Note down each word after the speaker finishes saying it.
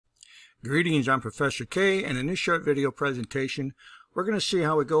Greetings, I'm Professor K, and in this short video presentation we're going to see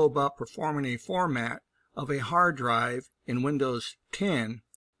how we go about performing a format of a hard drive in Windows 10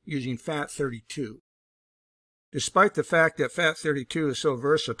 using FAT32. Despite the fact that FAT32 is so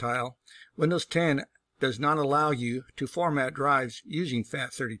versatile, Windows 10 does not allow you to format drives using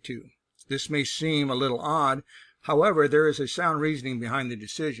FAT32. This may seem a little odd, however there is a sound reasoning behind the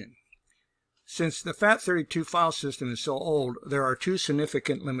decision. Since the FAT32 file system is so old, there are two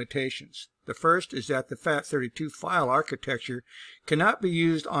significant limitations. The first is that the FAT32 file architecture cannot be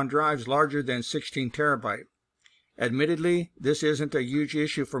used on drives larger than 16 terabyte. Admittedly, this isn't a huge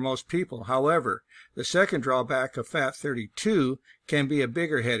issue for most people. However, the second drawback of FAT32 can be a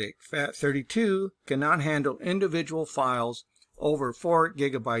bigger headache. FAT32 cannot handle individual files over 4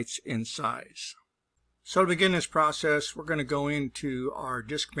 gigabytes in size. So to begin this process, we're going to go into our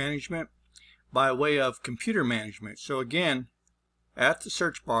disk management by way of computer management. So again, at the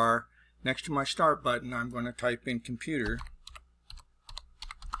search bar next to my start button, I'm going to type in computer,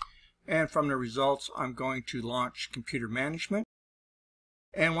 and from the results I'm going to launch computer management.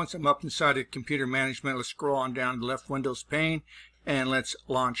 And once I'm up inside of computer management, let's scroll on down to the left Windows pane and let's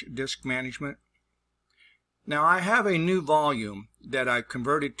launch disk management. Now I have a new volume that I've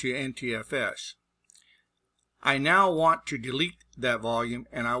converted to NTFS. I now want to delete that volume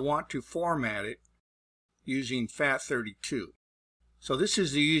and I want to format it using FAT32. So this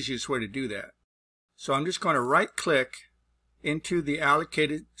is the easiest way to do that. So I'm just going to right click into the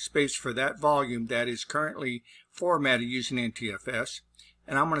allocated space for that volume that is currently formatted using NTFS,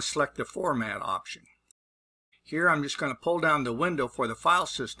 and I'm going to select the format option. Here I'm just going to pull down the window for the file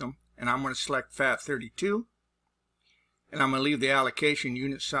system and I'm going to select FAT32. And I'm going to leave the allocation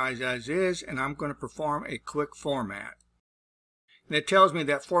unit size as is, and I'm going to perform a quick format. And it tells me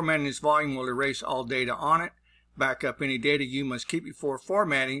that formatting this volume will erase all data on it. Back up any data you must keep before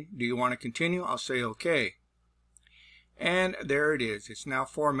formatting. Do you want to continue? I'll say OK. And there it is. It's now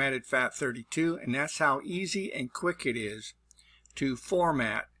formatted FAT32, and that's how easy and quick it is to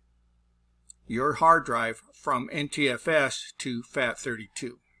format your hard drive from NTFS to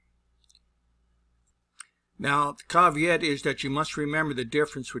FAT32. Now, the caveat is that you must remember the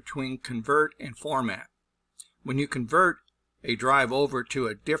difference between convert and format. When you convert a drive over to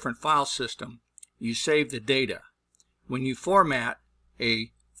a different file system, you save the data. When you format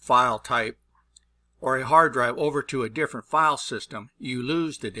a file type or a hard drive over to a different file system, you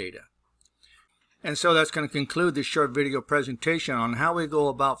lose the data. And so that's going to conclude this short video presentation on how we go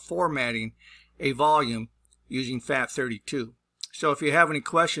about formatting a volume using FAT32. So if you have any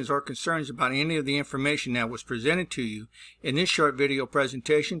questions or concerns about any of the information that was presented to you in this short video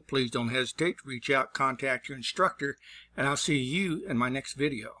presentation, please don't hesitate to reach out, contact your instructor, and I'll see you in my next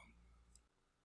video.